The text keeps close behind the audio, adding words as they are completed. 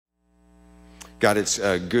God, it's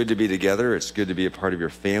good to be together. It's good to be a part of your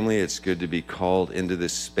family. It's good to be called into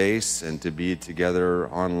this space and to be together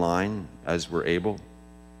online as we're able.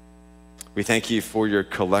 We thank you for your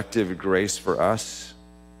collective grace for us.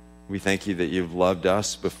 We thank you that you've loved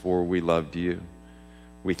us before we loved you.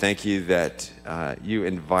 We thank you that you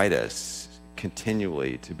invite us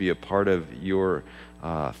continually to be a part of your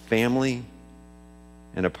family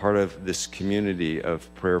and a part of this community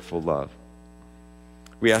of prayerful love.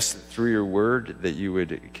 We ask that through your word that you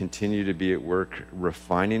would continue to be at work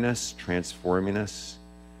refining us, transforming us,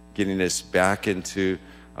 getting us back into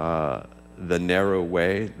the narrow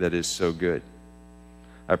way that is so good.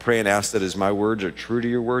 I pray and ask that as my words are true to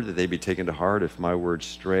your word, that they be taken to heart. If my words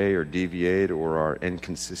stray or deviate or are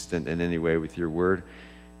inconsistent in any way with your word,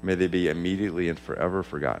 may they be immediately and forever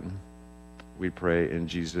forgotten. We pray in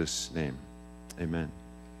Jesus' name. Amen.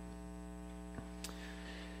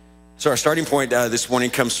 So our starting point this morning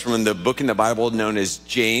comes from the book in the Bible known as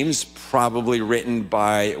James, probably written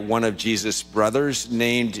by one of Jesus' brothers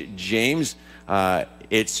named James.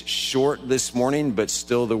 It's short this morning, but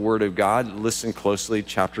still the word of God. Listen closely,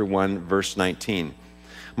 chapter 1, verse 19.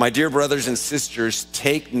 My dear brothers and sisters,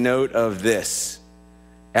 take note of this.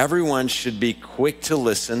 Everyone should be quick to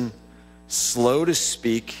listen, slow to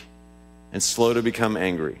speak, and slow to become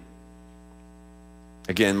angry.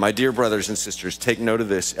 Again, my dear brothers and sisters, take note of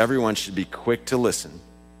this. Everyone should be quick to listen,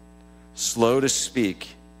 slow to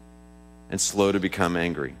speak, and slow to become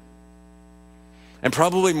angry. And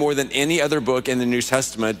probably more than any other book in the New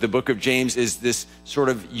Testament, the book of James is this sort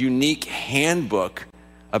of unique handbook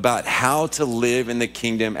about how to live in the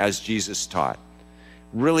kingdom as Jesus taught.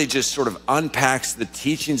 Really just sort of unpacks the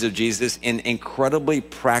teachings of Jesus in incredibly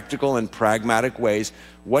practical and pragmatic ways.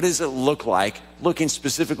 What does it look like, looking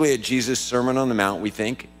specifically at Jesus' Sermon on the Mount, we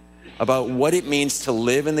think, about what it means to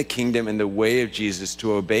live in the kingdom in the way of Jesus,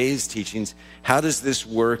 to obey his teachings. How does this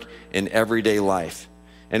work in everyday life?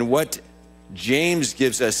 And what James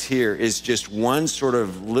gives us here is just one sort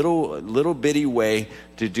of little bitty way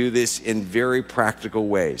to do this in very practical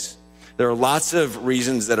ways. There are lots of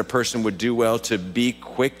reasons that a person would do well to be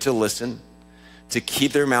quick to listen, to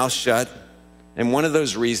keep their mouth shut, and one of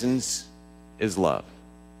those reasons is love.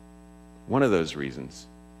 One of those reasons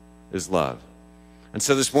is love. And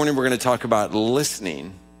so this morning we're going to talk about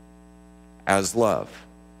listening as love.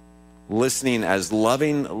 Listening as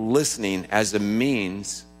loving, listening as a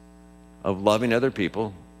means of loving other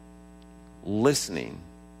people, listening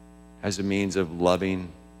as a means of loving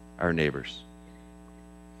our neighbors.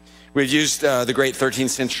 We've used the great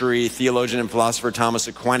 13th century theologian and philosopher Thomas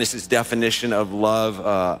Aquinas' definition of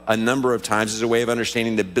love a number of times as a way of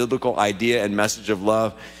understanding the biblical idea and message of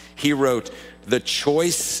love. He wrote,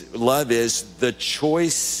 love is the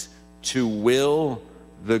choice to will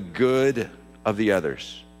the good of the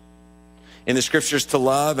others. In the scriptures, to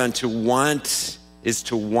love and to want is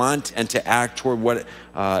to want and to act toward what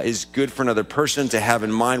is good for another person, to have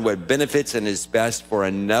in mind what benefits and is best for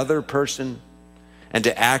another person, and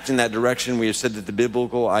to act in that direction. We have said that the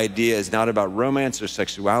biblical idea is not about romance or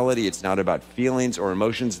sexuality. It's not about feelings or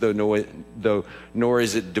emotions, nor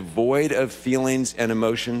is it devoid of feelings and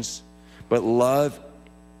emotions. But love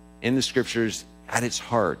in the scriptures at its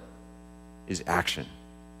heart is action.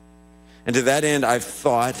 And to that end, I've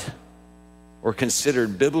thought or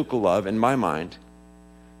considered biblical love in my mind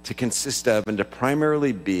to consist of and to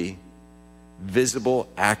primarily be visible,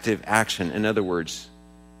 active action. In other words,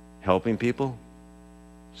 helping people,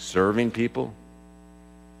 serving people,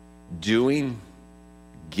 doing,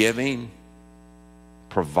 giving,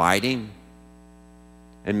 providing,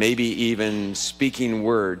 and maybe even speaking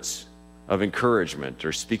words of encouragement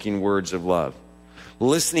or speaking words of love.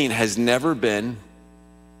 Listening has never been,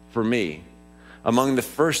 for me, among the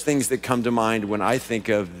first things that come to mind when I think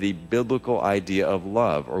of the biblical idea of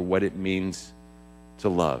love or what it means to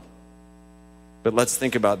love. But let's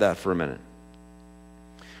think about that for a minute.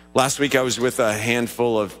 Last week I was with a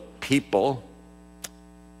handful of people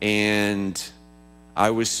and I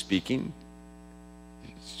was speaking.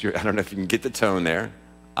 I don't know if you can get the tone there.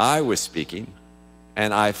 I was speaking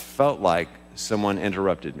and I felt like someone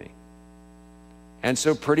interrupted me. And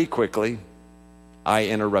so pretty quickly, I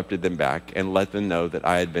interrupted them back and let them know that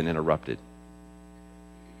I had been interrupted.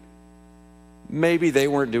 Maybe they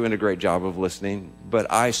weren't doing a great job of listening,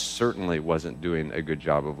 but I certainly wasn't doing a good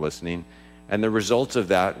job of listening. And the result of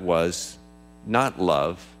that was not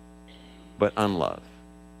love, but unlove.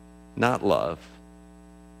 Not love,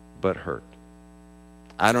 but hurt.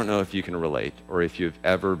 I don't know if you can relate or if you've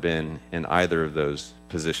ever been in either of those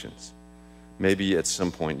positions. Maybe at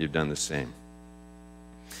some point you've done the same.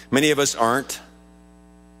 Many of us aren't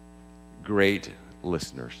great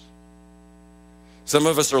listeners. Some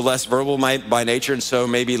of us are less verbal by nature, and so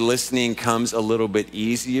maybe listening comes a little bit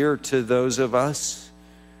easier to those of us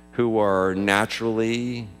who are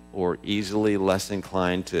naturally or easily less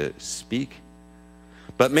inclined to speak.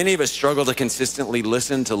 But many of us struggle to consistently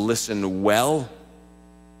listen well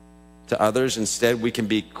to others. Instead, we can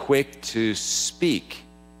be quick to speak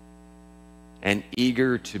and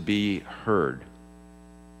eager to be heard.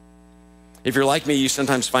 If you're like me, you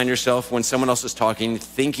sometimes find yourself, when someone else is talking,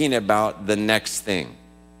 thinking about the next thing.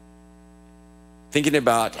 Thinking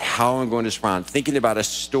about how I'm going to respond. Thinking about a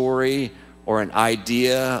story or an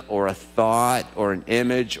idea or a thought or an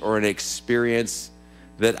image or an experience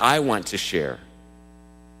that I want to share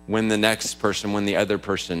when the other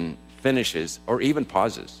person finishes or even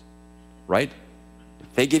pauses, right?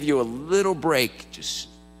 If they give you a little break, just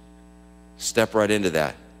step right into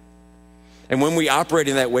that. And when we operate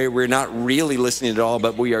in that way, we're not really listening at all,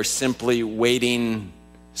 but we are simply waiting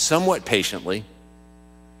somewhat patiently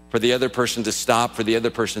for the other person to stop, for the other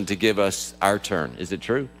person to give us our turn. Is it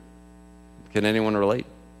true? Can anyone relate?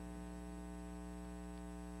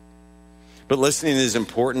 But listening is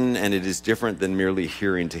important, and it is different than merely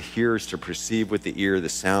hearing. To hear is to perceive with the ear the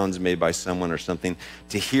sounds made by someone or something.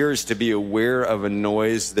 To hear is to be aware of a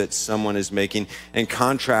noise that someone is making. In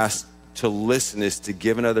contrast, to listen is to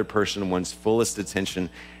give another person one's fullest attention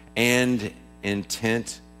and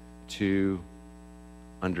intent to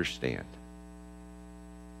understand.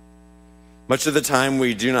 Much of the time,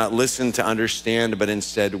 we do not listen to understand, but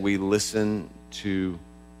instead we listen to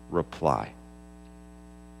reply.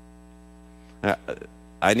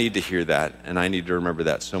 I need to hear that, and I need to remember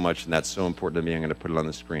that so much, and that's so important to me. I'm going to put it on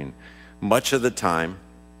the screen. Much of the time,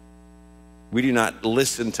 we do not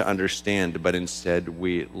listen to understand, but instead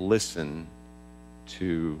we listen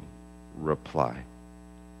to reply.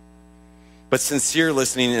 But sincere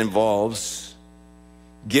listening involves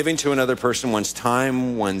giving to another person one's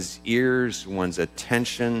time, one's ears, one's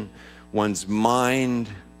attention, one's mind,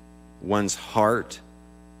 one's heart.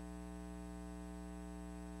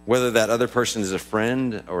 Whether that other person is a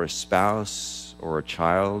friend or a spouse or a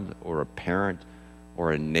child or a parent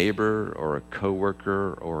or a neighbor or a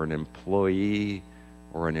coworker or an employee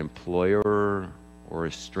or an employer or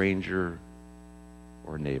a stranger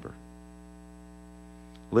or neighbor.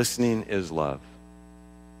 Listening is love,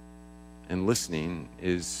 and listening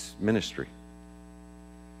is ministry.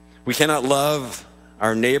 We cannot love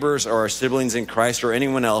our neighbors or our siblings in Christ or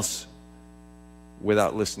anyone else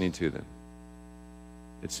without listening to them.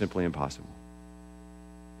 It's simply impossible.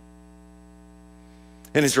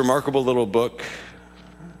 In his remarkable little book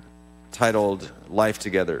titled Life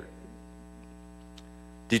Together,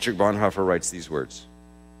 Dietrich Bonhoeffer writes these words.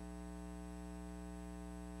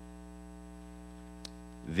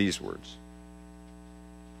 These words.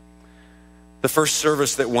 The first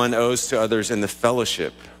service that one owes to others in the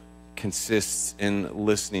fellowship consists in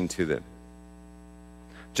listening to them.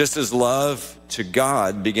 Just as love to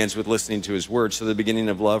God begins with listening to his word, so the beginning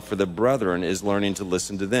of love for the brethren is learning to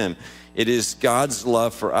listen to them. It is God's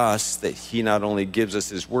love for us that he not only gives us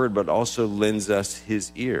his word, but also lends us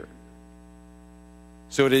his ear.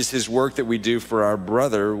 So it is his work that we do for our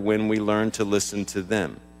brother when we learn to listen to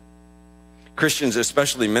them. Christians,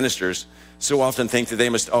 especially ministers, so often think that they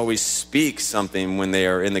must always speak something when they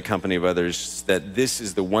are in the company of others, that this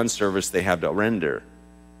is the one service they have to render.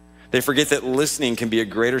 They forget that listening can be a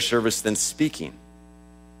greater service than speaking.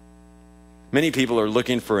 Many people are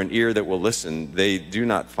looking for an ear that will listen. They do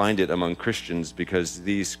not find it among Christians because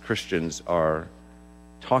these Christians are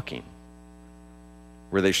talking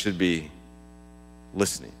where they should be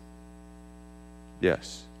listening.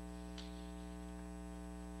 Yes.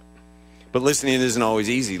 But listening isn't always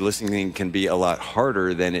easy. Listening can be a lot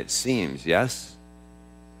harder than it seems, yes?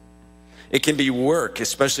 It can be work,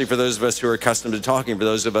 especially for those of us who are accustomed to talking, for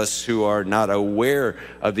those of us who are not aware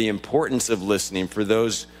of the importance of listening, for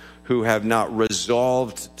those who have not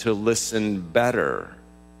resolved to listen better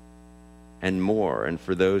and more, and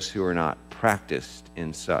for those who are not practiced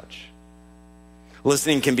in such.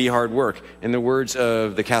 Listening can be hard work. In the words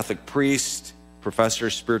of the Catholic priest, professor,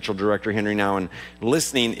 spiritual director Henry Nouwen,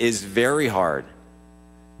 listening is very hard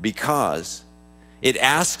because it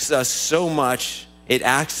asks us so much. It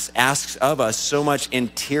asks of us so much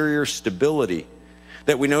interior stability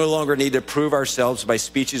that we no longer need to prove ourselves by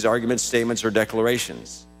speeches, arguments, statements, or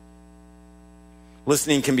declarations.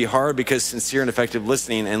 Listening can be hard because sincere and effective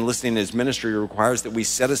listening and listening as ministry requires that we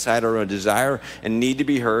set aside our own desire and need to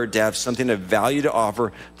be heard, to have something of value to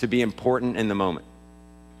offer, to be important in the moment.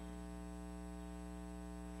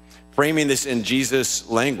 Framing this in Jesus'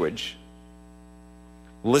 language,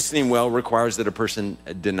 listening well requires that a person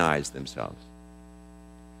denies themselves.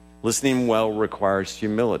 Listening well requires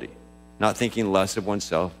humility, not thinking less of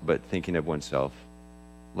oneself, but thinking of oneself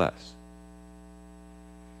less.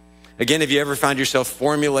 Again, have you ever found yourself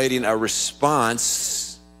formulating a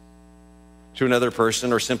response to another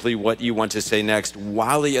person or simply what you want to say next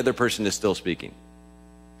while the other person is still speaking?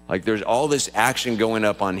 Like there's all this action going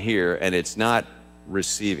up on here and it's not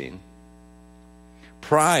receiving.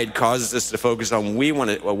 Pride causes us to focus on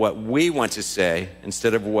what we want to say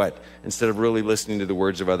instead of really listening to the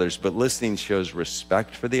words of others. But listening shows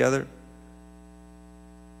respect for the other's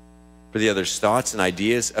thoughts and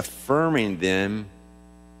ideas, affirming them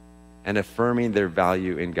and affirming their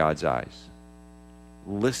value in God's eyes.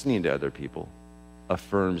 Listening to other people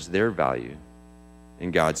affirms their value in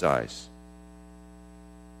God's eyes.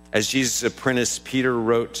 As Jesus' apprentice Peter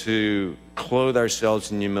wrote to clothe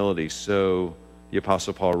ourselves in humility, so the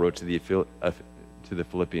Apostle Paul wrote to the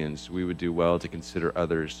Philippians, we would do well to consider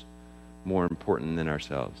others more important than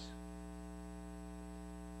ourselves.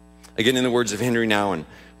 Again, in the words of Henry Nouwen,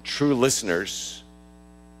 true listeners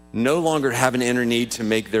no longer have an inner need to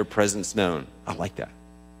make their presence known. I like that.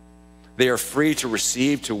 They are free to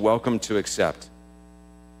receive, to welcome, to accept.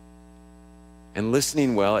 And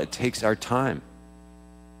listening well, it takes our time.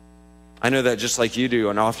 I know that just like you do,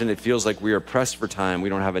 and often it feels like we are pressed for time. We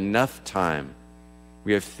don't have enough time.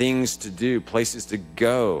 We have things to do, places to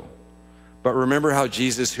go. But remember how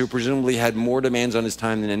Jesus, who presumably had more demands on his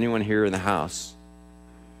time than anyone here in the house,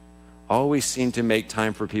 always seemed to make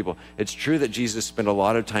time for people. It's true that Jesus spent a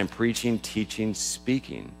lot of time preaching, teaching,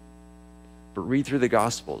 speaking. But read through the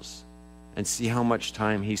Gospels and see how much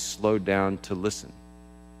time he slowed down to listen.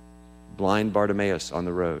 Blind Bartimaeus on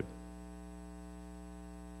the road.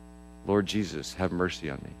 Lord Jesus, have mercy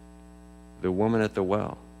on me. The woman at the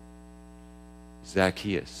well.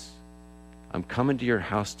 Zacchaeus, I'm coming to your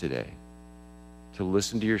house today to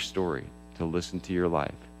listen to your story, to listen to your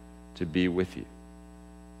life, to be with you.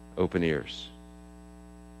 Open ears.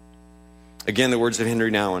 Again, the words of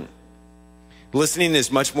Henry Nouwen. Listening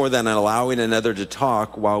is much more than allowing another to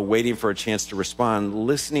talk while waiting for a chance to respond.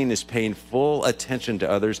 Listening is paying full attention to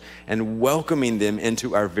others and welcoming them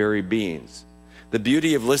into our very beings. The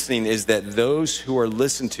beauty of listening is that those who are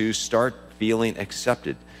listened to start feeling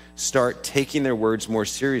accepted, start taking their words more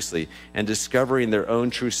seriously, and discovering their own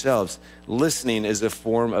true selves. Listening is a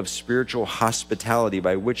form of spiritual hospitality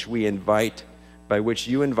by which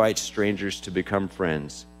you invite strangers to become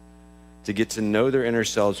friends, to get to know their inner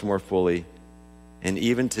selves more fully, and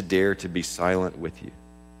even to dare to be silent with you.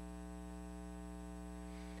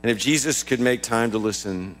 And if Jesus could make time to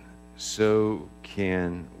listen, so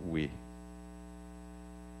can we.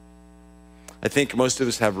 I think most of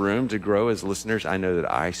us have room to grow as listeners. I know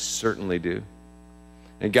that I certainly do.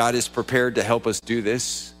 And God is prepared to help us do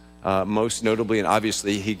this, most notably and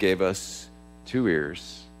obviously, he gave us 2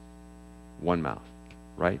 ears, 1 mouth,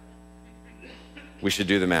 right? We should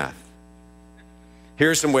do the math.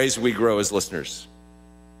 Here are some ways we grow as listeners.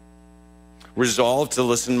 Resolve to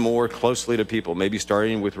listen more closely to people, maybe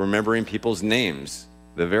starting with remembering people's names,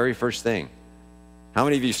 the very first thing. How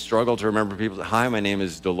many of you struggle to remember people? Hi, my name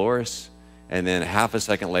is Dolores. And then half a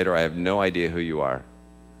second later, I have no idea who you are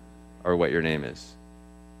or what your name is.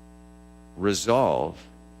 Resolve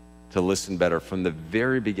to listen better from the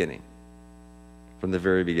very beginning. From the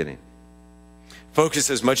very beginning. Focus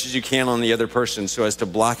as much as you can on the other person so as to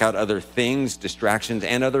block out other things, distractions,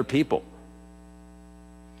 and other people.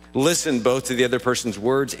 Listen both to the other person's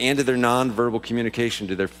words and to their nonverbal communication,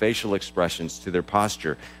 to their facial expressions, to their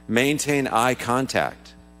posture. Maintain eye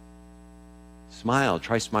contact. Smile,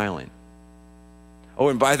 try smiling. Oh,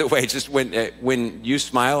 and by the way, just when you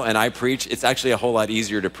smile and I preach, it's actually a whole lot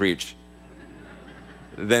easier to preach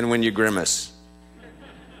than when you grimace.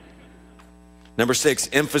 Number 6,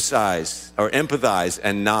 empathize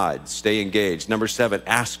and nod. Stay engaged. Number 7,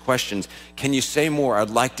 ask questions. Can you say more? I'd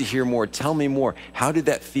like to hear more. Tell me more. How did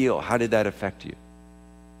that feel? How did that affect you?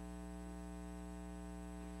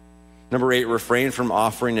 Number 8, refrain from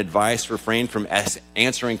offering advice. Refrain from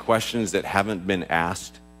answering questions that haven't been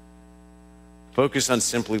asked. Focus on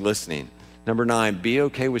simply listening. Number 9, be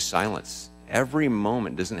okay with silence. Every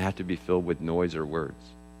moment doesn't have to be filled with noise or words.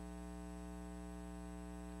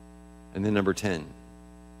 And then number 10,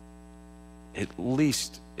 at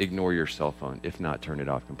least ignore your cell phone, if not turn it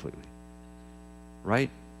off completely. Right?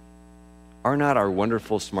 Are not our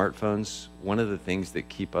wonderful smartphones one of the things that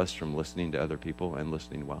keep us from listening to other people and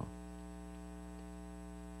listening well?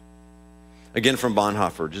 Again, from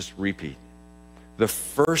Bonhoeffer, just repeat. The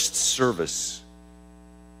first service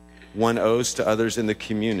one owes to others in the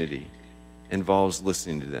community involves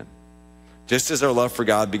listening to them. Just as our love for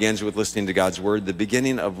God begins with listening to God's word, the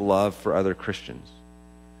beginning of love for other Christians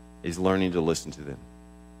is learning to listen to them.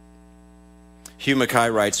 Hugh Mackay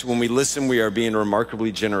writes, when we listen, we are being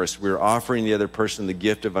remarkably generous. We are offering the other person the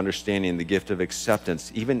gift of understanding, the gift of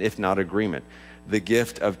acceptance, even if not agreement, the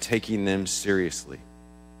gift of taking them seriously.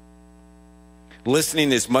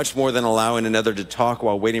 Listening is much more than allowing another to talk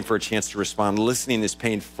while waiting for a chance to respond. Listening is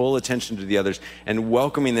paying full attention to the others and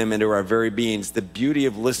welcoming them into our very beings. The beauty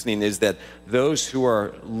of listening is that those who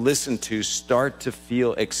are listened to start to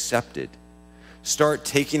feel accepted, start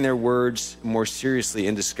taking their words more seriously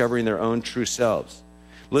and discovering their own true selves.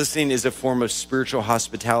 Listening is a form of spiritual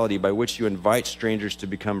hospitality by which you invite strangers to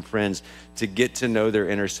become friends, to get to know their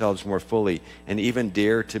inner selves more fully, and even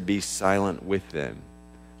dare to be silent with them.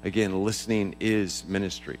 Again, listening is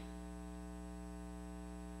ministry.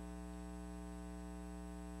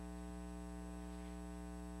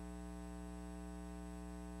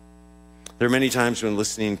 There are many times when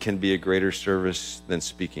listening can be a greater service than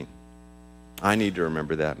speaking. I need to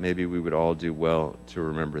remember that. Maybe we would all do well to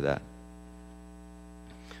remember that.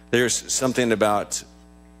 There's something about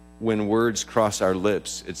when words cross our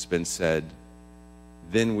lips, it's been said,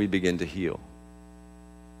 then we begin to heal.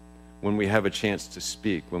 When we have a chance to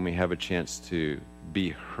speak, when we have a chance to be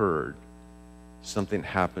heard, something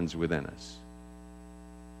happens within us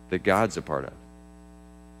that God's a part of.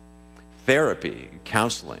 Therapy,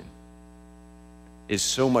 counseling, is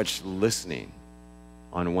so much listening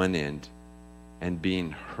on one end and being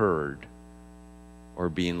heard or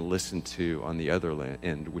being listened to on the other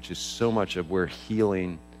end, which is so much of where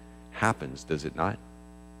healing happens, does it not?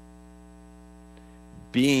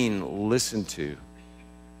 Being listened to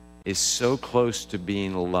is so close to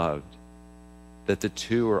being loved that the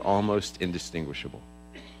two are almost indistinguishable.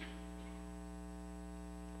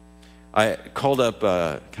 I called up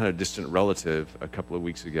a kind of distant relative a couple of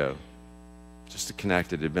weeks ago just to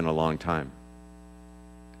connect. It had been a long time.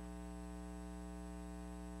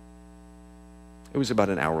 It was about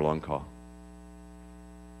an hour-long call.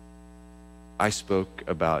 I spoke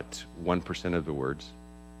about 1% of the words.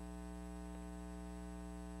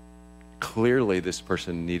 Clearly, this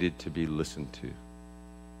person needed to be listened to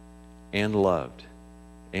and loved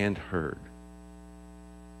and heard.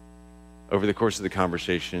 Over the course of the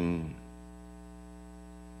conversation,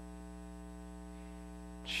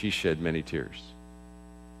 she shed many tears,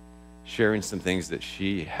 sharing some things that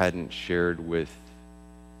she hadn't shared with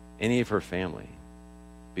any of her family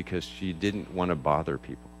because she didn't want to bother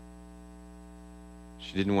people.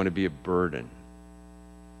 She didn't want to be a burden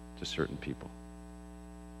to certain people.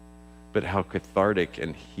 But how cathartic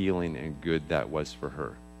and healing and good that was for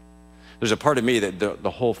her. There's a part of me that the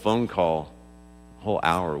whole phone call, whole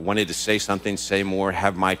hour, wanted to say something, say more,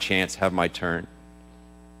 have my chance, have my turn.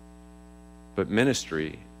 But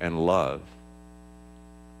ministry and love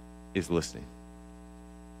is listening.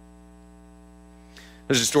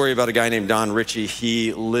 There's a story about a guy named Don Ritchie.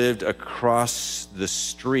 He lived across the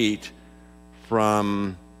street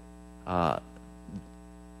from a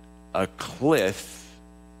cliff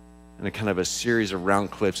and a kind of a series of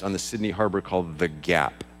round cliffs on the Sydney Harbor called The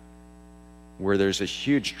Gap, where there's a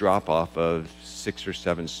huge drop-off of 6 or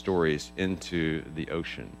 7 stories into the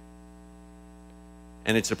ocean.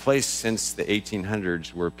 And it's a place since the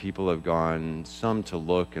 1800s where people have gone, some to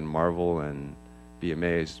look and marvel and be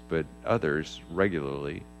amazed, but others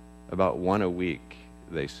regularly, about one a week,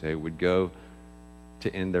 they say, would go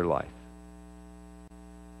to end their life.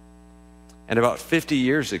 And about 50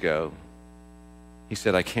 years ago, he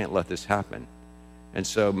said, I can't let this happen. And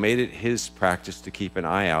so made it his practice to keep an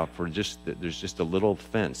eye out for there's just a little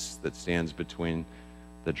fence that stands between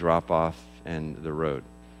the drop-off and the road,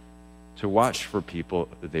 to watch for people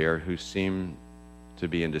there who seem to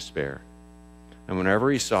be in despair. And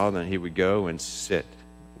whenever he saw them, he would go and sit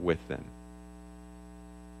with them.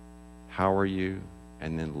 How are you?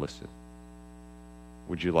 And then listen.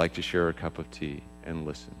 Would you like to share a cup of tea? And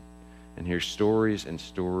listen. And hear stories and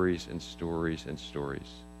stories and stories and stories.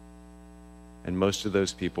 And most of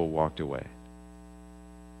those people walked away.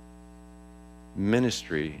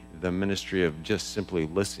 Ministry, the ministry of just simply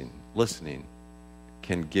listening,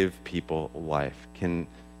 can give people life, can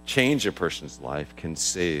change a person's life, can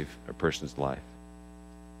save a person's life.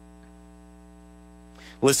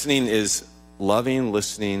 Listening is loving.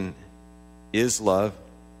 Listening is love.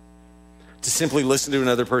 To simply listen to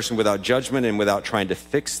another person without judgment and without trying to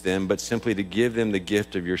fix them, but simply to give them the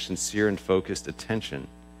gift of your sincere and focused attention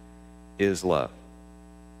is love.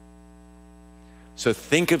 So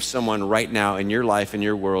think of someone right now in your life, in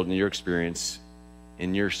your world, in your experience,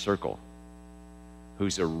 in your circle,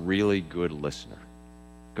 who's a really good listener.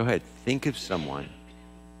 Go ahead, think of someone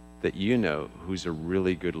that you know who's a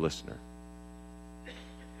really good listener.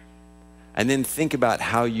 And then think about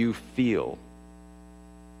how you feel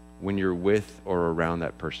when you're with or around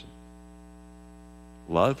that person.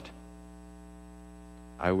 Loved?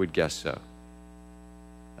 I would guess so.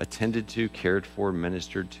 Attended to, cared for,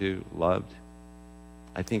 ministered to, loved?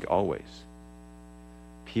 I think always.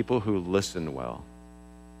 People who listen well,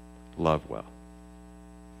 love well.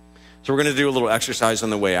 So we're going to do a little exercise on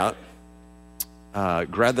the way out.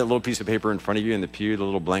 Grab that little piece of paper in front of you in the pew, the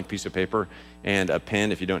little blank piece of paper, and a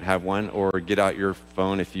pen if you don't have one, or get out your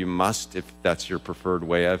phone if you must, if that's your preferred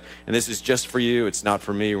way of. And this is just for you. It's not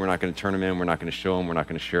for me. We're not going to turn them in. We're not going to show them. We're not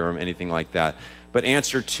going to share them, anything like that. But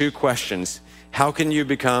answer 2 questions. How can you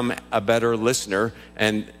become a better listener?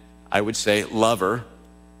 And I would say lover.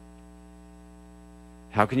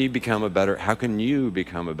 How can you become a better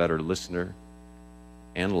listener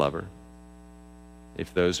and lover?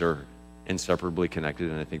 If those are inseparably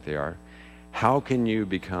connected, and I think they are. How can you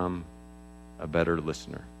become a better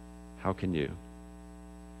listener? How can you?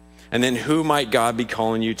 And then who might God be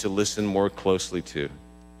calling you to listen more closely to?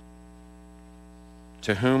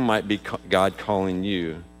 To whom might be God calling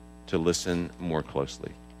you to listen more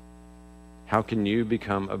closely? How can you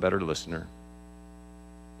become a better listener?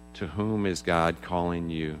 To whom is God calling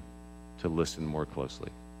you to listen more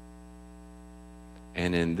closely?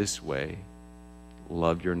 And in this way,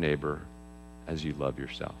 love your neighbor as you love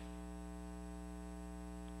yourself.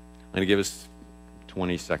 I'm going to give us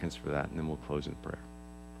 20 seconds for that, and then we'll close in prayer.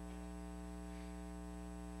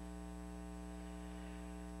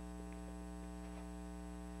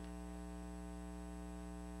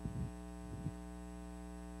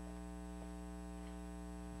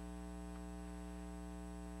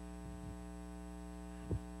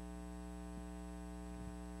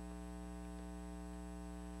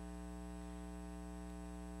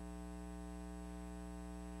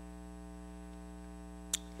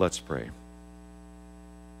 Let's pray.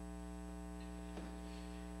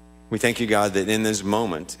 We thank you, God, that in this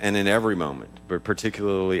moment and in every moment, but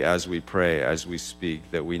particularly as we pray, as we speak,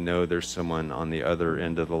 that we know there's someone on the other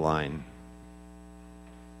end of the line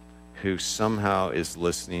who somehow is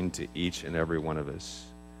listening to each and every one of us,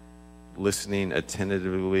 listening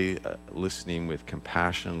attentively, listening with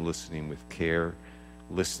compassion, listening with care,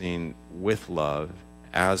 listening with love,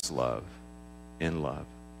 as love, in love.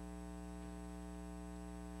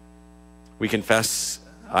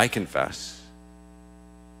 I confess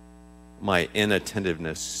my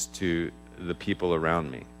inattentiveness to the people around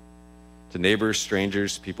me, to neighbors,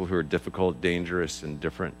 strangers, people who are difficult, dangerous, and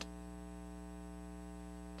different,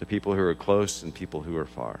 to people who are close and people who are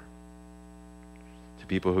far, to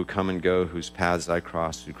people who come and go, whose paths I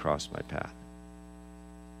cross, who cross my path.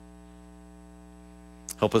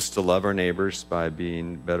 Help us to love our neighbors by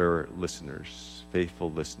being better listeners, faithful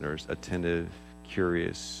listeners, attentive,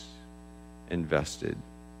 curious, invested,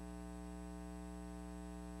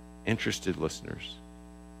 interested listeners.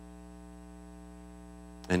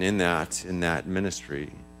 And in that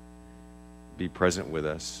ministry, be present with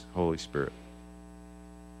us, Holy Spirit.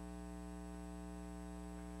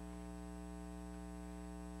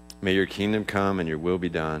 May your kingdom come and your will be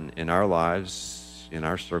done in our lives, in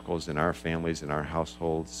our circles, in our families, in our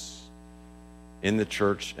households, in the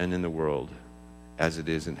church and in the world, as it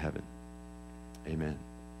is in heaven. Amen.